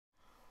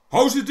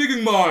How's it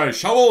digging, my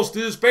shovels?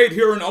 This is Spade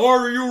here, and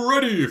are you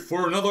ready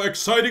for another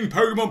exciting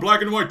Pokemon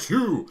Black and White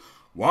 2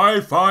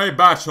 Wi-Fi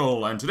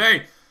battle? And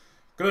today,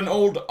 got an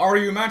old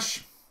RU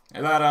match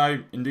that I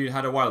indeed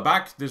had a while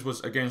back. This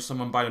was against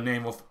someone by the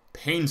name of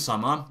Pain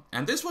Summer,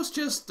 and this was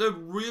just a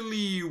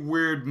really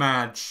weird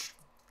match,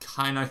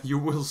 kinda, you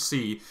will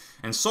see.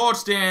 And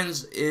Swords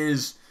Dance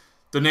is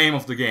the name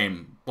of the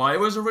game, but it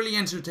was a really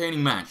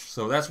entertaining match,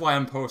 so that's why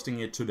I'm posting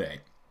it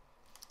today,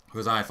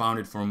 because I found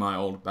it from my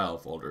old battle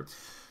folder.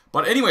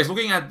 But anyways,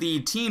 looking at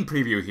the team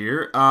preview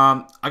here,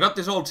 I got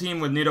this old team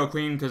with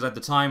Nidoqueen because at the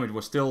time it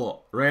was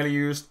still rarely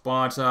used,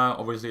 but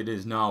obviously it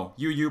is now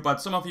UU,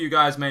 but some of you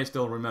guys may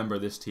still remember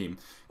this team.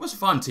 It was a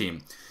fun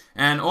team.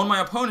 And on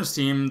my opponent's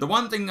team, the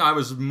one thing I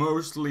was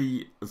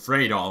mostly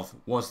afraid of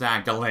was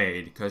that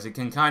Gallade, because it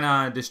can kind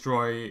of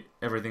destroy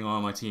everything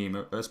on my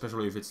team,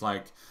 especially if it's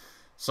like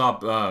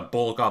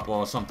bulk up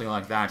or something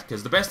like that,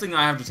 because the best thing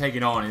I have to take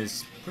it on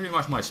is pretty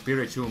much my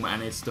Spiritomb,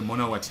 and it's the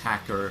mono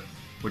attacker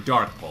with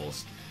Dark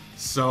Pulse.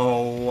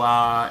 So,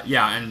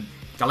 yeah, and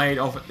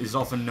Gallade is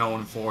often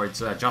known for its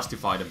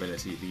justified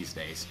ability these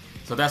days.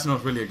 So that's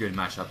not really a good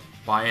matchup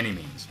by any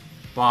means.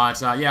 But,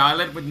 yeah, I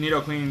led with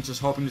Nidoqueen just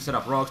hoping to set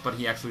up rocks, but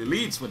he actually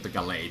leads with the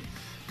Gallade.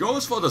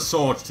 Goes for the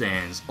Swords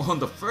Dance on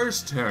the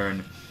first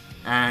turn,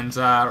 and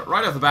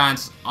right off the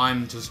bat,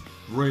 I'm just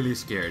really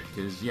scared.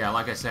 Because, yeah,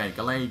 like I said,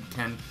 Gallade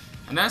can,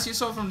 and as you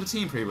saw from the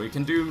team preview, it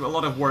can do a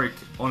lot of work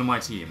on my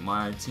team.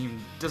 My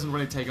team doesn't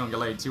really take on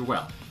Gallade too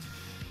well.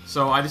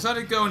 So I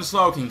decided to go into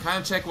Slowking, kind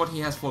of check what he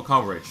has for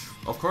coverage.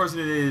 Of course it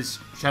is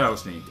Shadow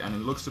Sneak, and it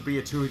looks to be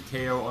a 2-hit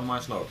KO on my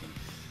Slowking.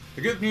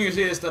 The good news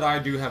is that I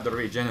do have the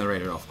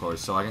Regenerator, of course,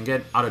 so I can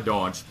get out of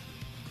dodge.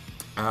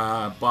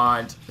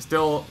 But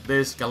still,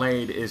 this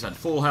Gallade is at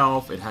full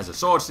health, it has a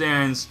Swords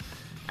Dance,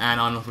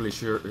 and I'm not really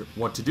sure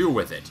what to do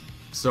with it.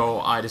 So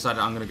I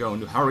decided I'm going to go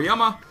into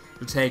Hariyama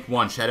to take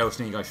one Shadow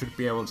Sneak. I should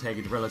be able to take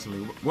it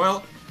relatively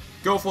well.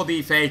 Go for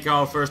the Fake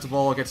Out, first of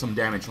all, get some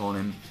damage on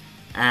him.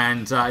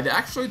 And it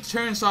actually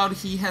turns out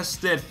he has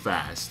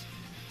Steadfast.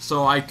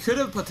 So I could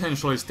have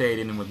potentially stayed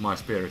in with my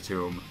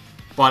Spiritomb,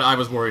 but I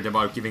was worried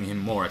about giving him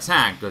more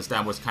attack, because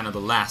that was kind of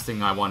the last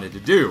thing I wanted to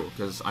do,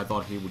 because I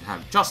thought he would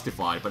have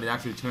Justified, but it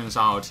actually turns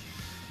out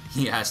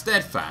he has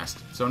Steadfast.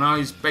 So now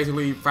he's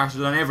basically faster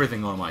than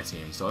everything on my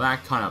team, so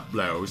that kind of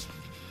blows.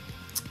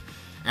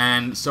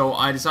 And so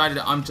I decided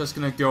I'm just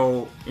gonna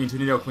go into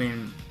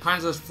Nidoqueen, kind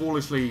of just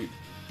foolishly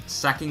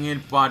sacking it,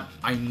 but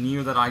I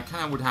knew that I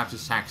kind of would have to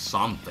sack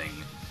something,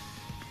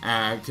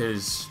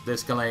 because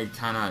this Gallade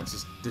kind of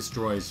just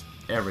destroys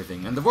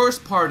everything. And the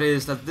worst part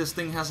is that this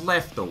thing has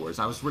leftovers.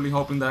 I was really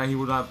hoping that he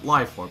would have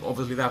Life Orb.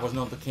 Obviously that was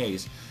not the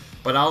case,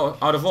 but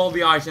out of all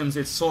the items,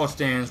 it's Swords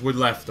Dance with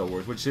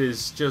leftovers, which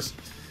is just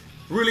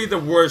really the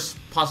worst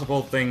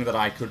possible thing that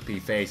I could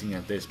be facing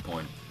at this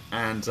point.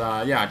 And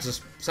yeah,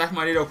 just sack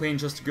my Nidoqueen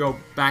just to go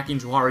back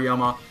into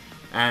Hariyama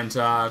and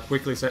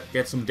quickly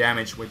get some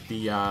damage with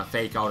the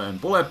Fake Out and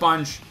Bullet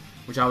Punch,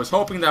 which I was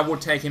hoping that would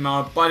take him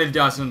out, but it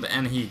doesn't,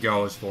 and he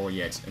goes for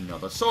yet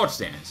another Swords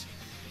Dance.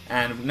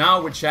 And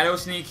now with Shadow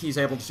Sneak, he's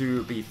able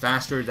to be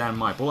faster than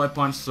my Bullet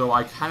Punch, so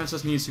I kind of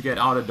just need to get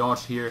out of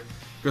dodge here,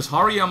 because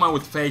Hariyama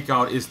with Fake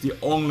Out is the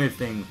only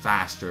thing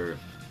faster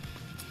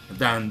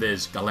than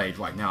this Gallade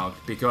right now,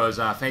 because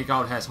Fake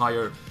Out has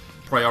higher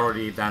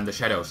priority than the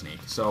Shadow Sneak.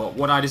 So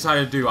what I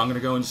decided to do, I'm going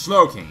to go into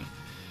Slowking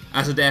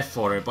as a death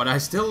fodder, but I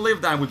still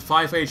live that with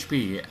 5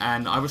 HP,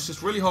 and I was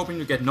just really hoping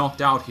to get knocked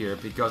out here,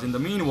 because in the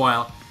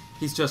meanwhile,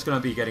 he's just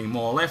gonna be getting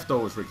more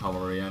leftovers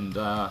recovery, and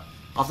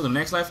after the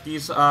next left,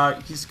 he's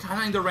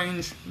kinda in the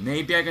range.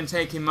 Maybe I can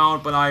take him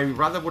out, but I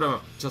rather would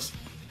have just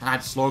had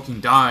Slowking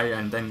die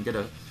and then get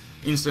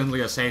instantly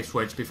a save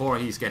switch before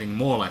he's getting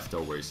more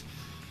leftovers.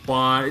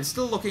 But it's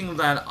still looking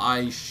that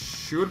I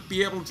should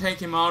be able to take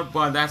him out,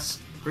 but that's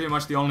pretty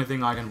much the only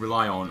thing I can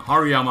rely on.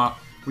 Hariyama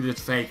with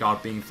its Fake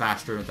Out being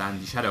faster than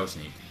the Shadow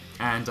Sneak.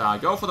 And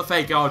go for the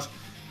Fake Out,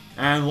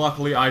 and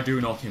luckily I do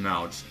knock him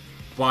out.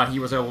 But he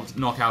was able to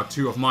knock out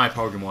 2 of my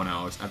Pokemon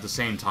out at the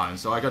same time,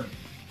 so I got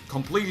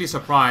completely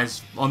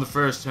surprised on the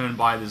first turn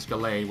by this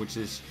Gallade, which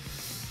is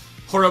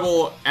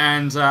horrible,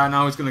 and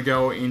now he's gonna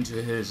go into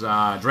his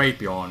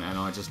Drapion, and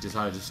I just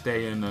decided to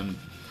stay in and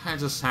kind of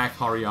just sack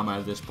Hariyama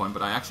at this point,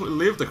 but I actually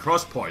lived the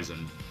Cross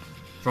Poison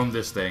from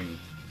this thing.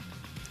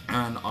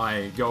 And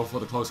I go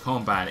for the close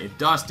combat. It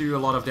does do a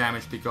lot of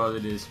damage because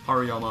it is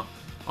Hariyama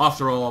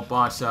after all,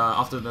 but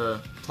after the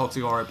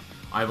Toxic Orb,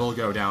 I will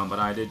go down, but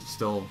I did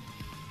still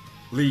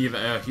leave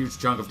a huge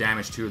chunk of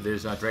damage to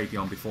this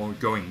Drapion before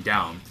going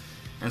down.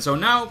 And so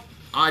now,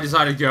 I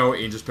decided to go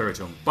into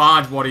Spiritomb,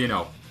 but what do you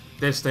know?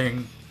 This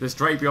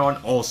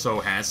Drapion also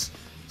has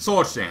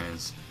Swords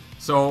Dance.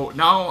 So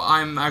now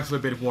I'm actually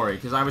a bit worried,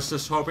 because I was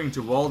just hoping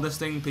to wall this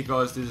thing,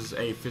 because this is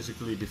a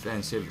physically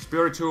defensive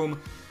Spiritomb.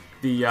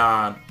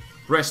 The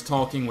Rest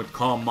Talking with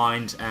Calm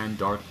Mind and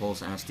Dark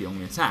Pulse as the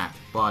only attack.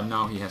 But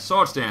now he has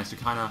Swords Dance to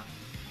kind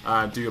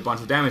of do a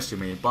bunch of damage to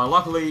me. But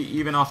luckily,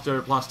 even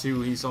after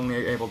 +2, he's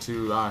only able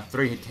to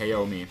 3-hit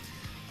KO me.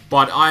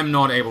 But I'm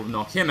not able to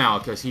knock him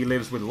out, because he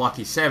lives with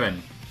Lucky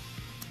 7.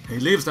 He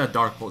leaves that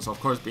Dark Pulse, of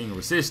course, being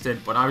resisted,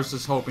 but I was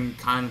just hoping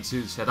kind of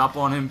to set up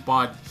on him,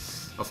 but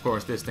of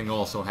course this thing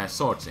also has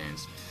Sword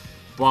Dance.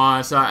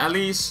 But at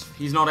least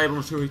he's not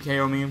able to 2-hit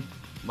KO me,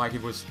 like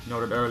it was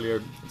noted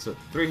earlier. It's a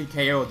 3-hit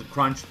KO at the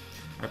crunch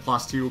at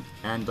 +2,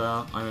 and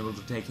I'm able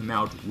to take him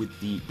out with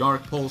the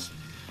Dark Pulse.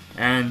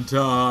 And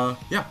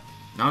yeah,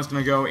 now it's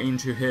gonna go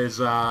into his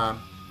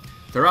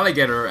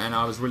Feraligatr, and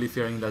I was really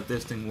fearing that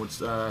this thing would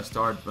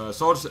start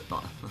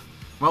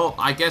well,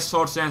 I guess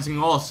Sword Dancing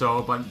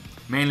also, but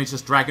mainly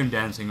just Dragon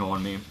Dancing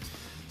on me.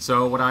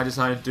 So what I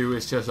decided to do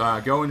is just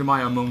go into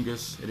my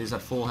Amoonguss. It is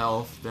at full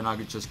health, then I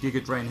could just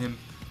Giga Drain him,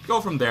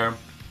 go from there.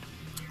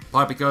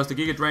 But because the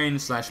Giga Drain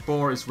 /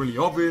 Spore is really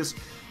obvious,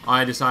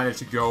 I decided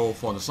to go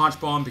for the Sludge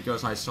Bomb,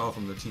 because I saw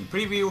from the team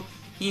preview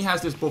he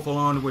has this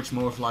Buffalon, which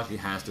most likely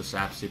has the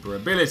Sap Sipper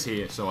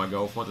ability, so I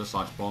go for the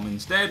Sludge Bomb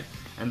instead,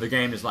 and the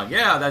game is like,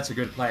 yeah, that's a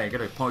good play, I get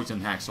a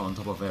Poison Hex on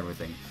top of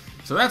everything.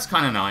 So that's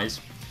kinda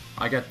nice.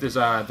 I get this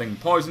thing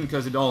poisoned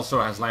because it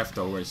also has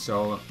leftovers,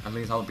 so at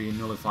least I'll be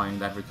nullifying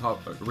that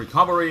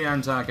recovery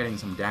and getting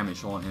some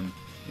damage on him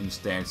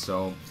instead,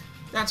 so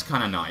that's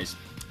kinda nice.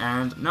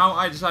 And now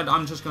I decide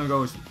I'm just gonna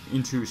go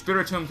into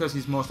Spiritomb, because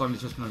he's most likely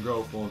just gonna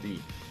go for the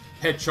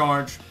Head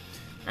Charge,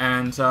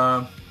 and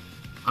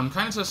I'm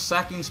kind of just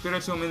sacking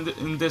Spiritomb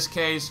in this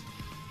case,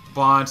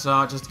 but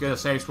just to get a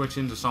safe switch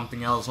into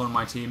something else on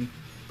my team.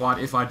 But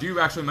if I do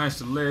actually manage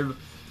to live,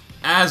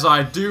 as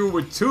I do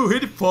with 2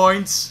 hit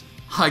points,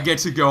 I get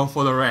to go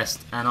for the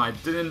rest. And I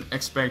didn't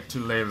expect to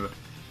live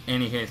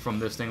any hit from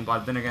this thing,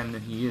 but then again,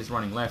 he is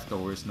running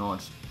leftovers,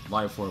 not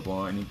Life Orb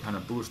or any kind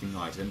of boosting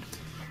item.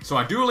 So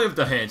I do live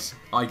the hits,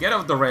 I get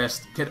out the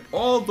rest, get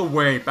all the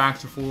way back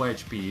to full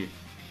HP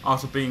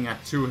after being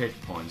at 2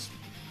 hit points.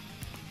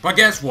 But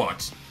guess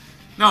what?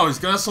 Now he's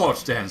gonna Sword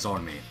Dance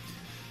on me.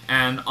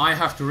 And I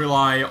have to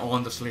rely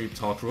on the Sleep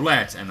Talk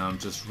Roulette, and I'm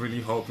just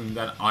really hoping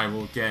that I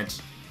will get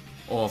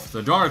off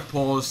the Dark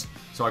Pulse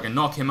so I can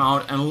knock him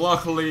out, and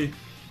luckily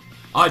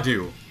I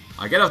do.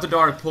 I get off the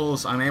Dark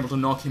Pulse, I'm able to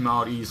knock him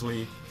out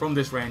easily from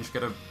this range,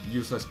 get a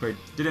useless crit,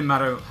 didn't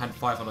matter, had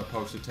 500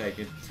 pokes to take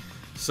it.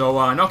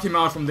 So knock him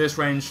out from this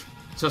range,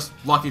 just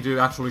lucky to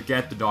actually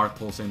get the Dark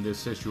Pulse in this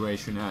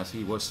situation, as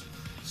he was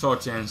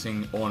Sword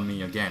Dancing on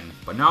me again.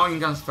 But now in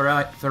comes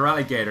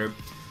Feraligatr,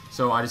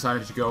 so I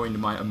decided to go into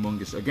my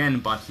Amoonguss again,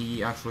 but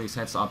he actually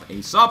sets up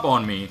a sub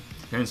on me.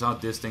 Turns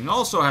out this thing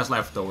also has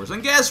leftovers,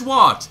 and guess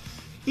what?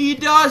 He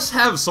does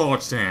have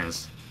Sword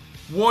Dance!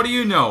 What do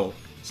you know?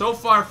 So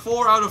far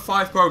 4 out of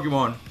 5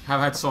 Pokemon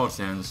have had Sword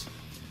Dance.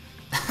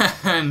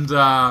 And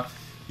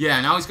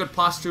yeah, now he's got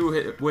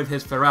 +2 with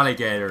his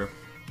Feraligatr,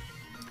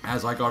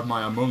 as I got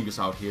my Amoonguss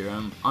out here,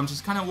 and I'm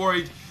just kind of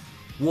worried,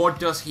 what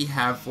does he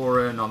have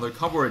for another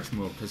coverage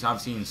move? Because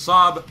I've seen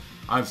Sub,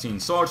 I've seen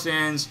Sword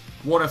Dance,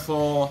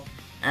 Waterfall,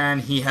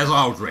 and he has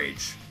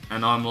Outrage.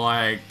 And I'm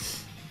like,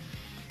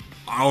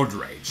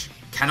 Outrage.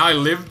 Can I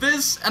live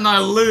this? And I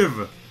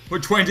live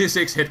with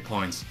 26 hit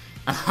points.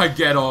 And I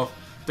get off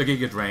the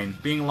Giga Drain.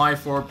 Being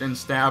Life Orbed and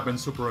Stab and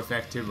super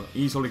effective,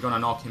 easily gonna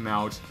knock him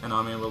out. And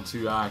I'm able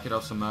to get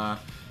off some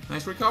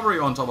nice recovery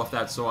on top of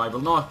that, so I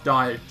will not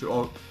die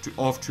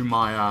off to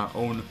my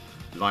own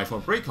Life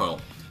Orb recoil.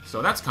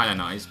 So that's kinda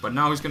nice, but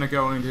now he's gonna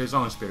go into his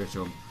own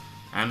Spiritomb.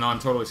 And I'm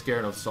totally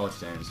scared of Sword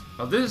Dance.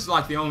 But this is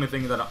like the only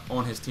thing that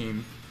on his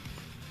team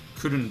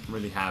couldn't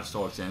really have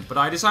Sword Dance. But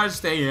I decided to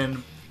stay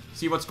in,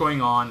 see what's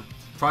going on,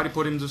 try to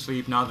put him to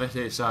sleep now that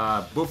his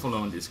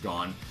Buffalon is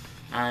gone.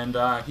 And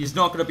he's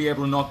not gonna be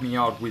able to knock me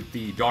out with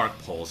the Dark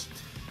Pulse.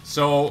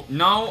 So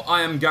now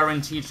I am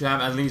guaranteed to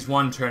have at least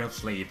 1 turn of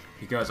sleep,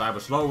 because I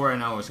was slower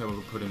and I was able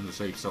to put him to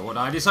sleep. So what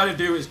I decided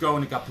to do is go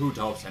into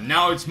Kabutops, and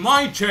now it's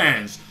my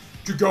chance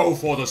to go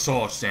for the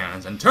Sword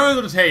Dance and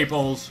turn the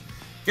tables,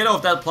 get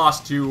off that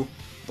 +2,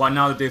 but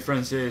now the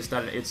difference is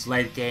that it's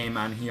late game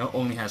and he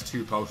only has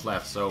 2 pokes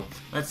left, so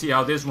let's see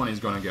how this one is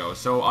gonna go.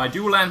 So I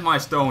do land my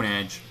Stone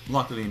Edge,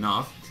 luckily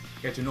enough,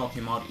 get to knock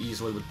him out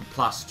easily with the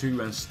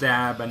 +2 and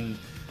Stab and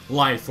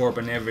Life Orb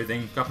and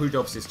everything.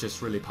 Kabutops is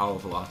just really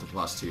powerful after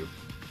 +2.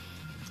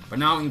 But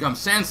now in comes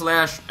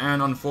Sandslash,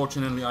 and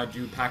unfortunately I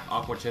do pack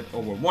Aqua Jet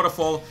over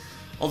Waterfall,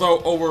 although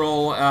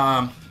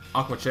overall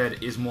Aqua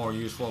Jet is more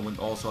useful with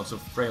all sorts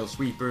of Frail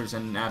Sweepers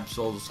and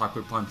Absol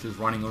Sucker Punches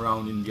running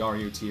around in the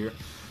RU tier.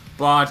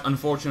 But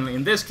unfortunately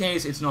in this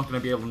case it's not going to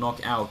be able to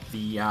knock out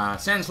the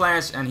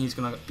Sandslash, and he's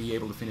going to be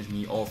able to finish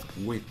me off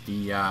with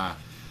the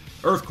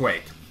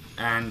Earthquake.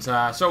 And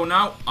so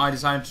now I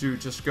decided to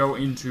just go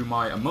into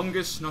my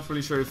Amoonguss. Not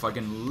really sure if I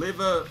can live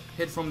a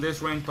hit from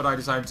this range, but I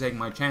decided to take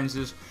my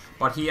chances.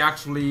 But he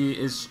actually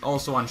is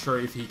also unsure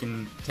if he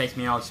can take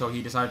me out, so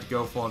he decided to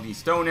go for the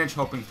Stone Edge,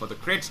 hoping for the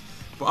crit.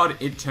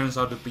 But it turns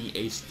out to be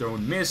a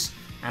Stone Miss,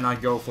 and I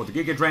go for the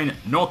Giga Drain,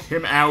 knock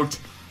him out,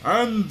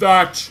 and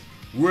that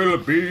will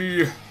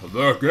be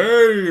the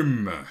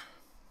game.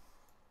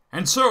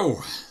 And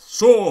so,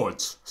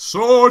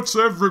 swords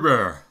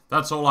everywhere.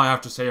 That's all I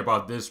have to say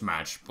about this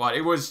match, but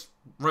it was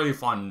really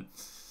fun.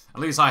 At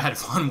least I had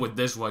fun with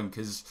this one,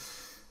 because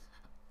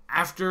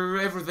after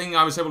everything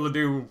I was able to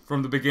do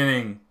from the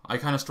beginning, I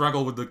kind of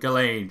struggled with the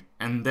Gallade,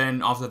 and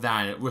then after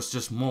that, it was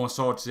just more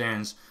sword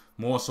stands,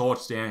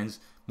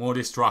 more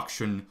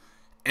destruction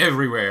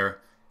everywhere,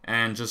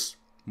 and just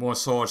more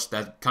swords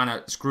that kind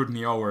of screwed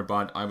me over,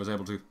 but I was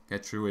able to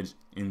get through it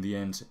in the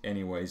end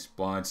anyways.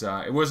 But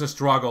it was a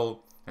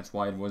struggle, that's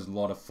why it was a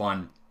lot of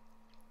fun.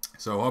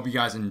 So hope you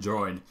guys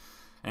enjoyed.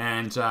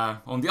 And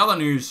on the other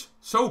news,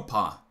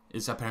 SOPA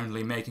is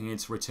apparently making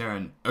its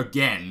return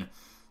again.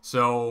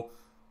 So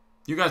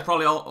you guys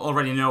probably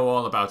already know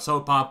all about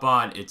SOPA,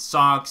 but it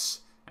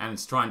sucks, and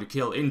it's trying to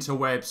kill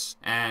interwebs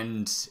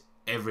and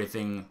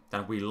everything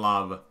that we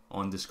love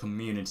on this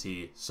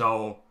community.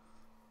 So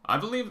I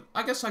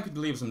guess I could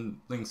leave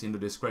some links in the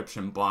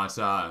description, but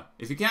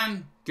if you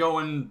can, go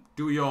and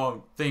do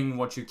your thing,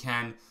 what you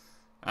can.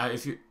 I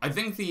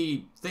think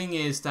the thing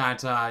is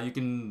that you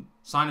can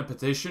sign a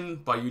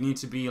petition, but you need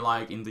to be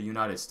like in the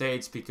United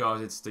States,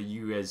 because it's the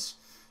US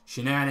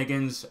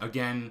shenanigans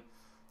again.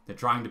 They're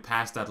trying to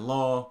pass that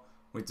law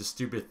with the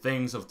stupid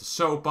things of the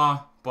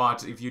SOPA,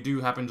 but if you do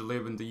happen to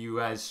live in the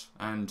US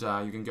and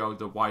you can go to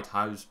the White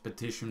House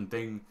petition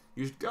thing,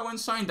 you should go and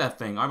sign that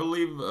thing. I will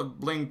leave a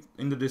link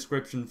in the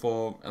description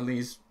for at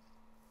least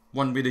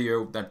one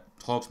video that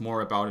talks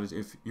more about it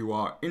if you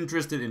are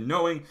interested in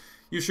knowing.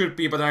 You should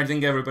be, but I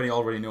think everybody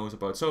already knows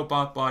about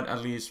SOPA, but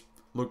at least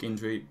look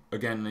into it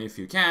again if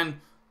you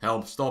can.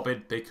 Help stop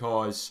it,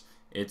 because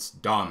it's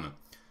dumb.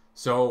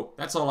 So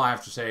that's all I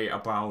have to say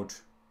about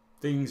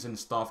things and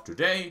stuff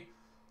today.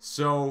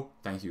 So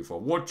thank you for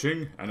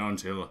watching, and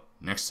until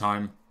next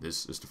time,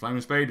 this is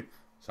TheFlamingSpade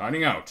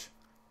signing out.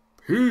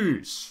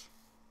 Peace!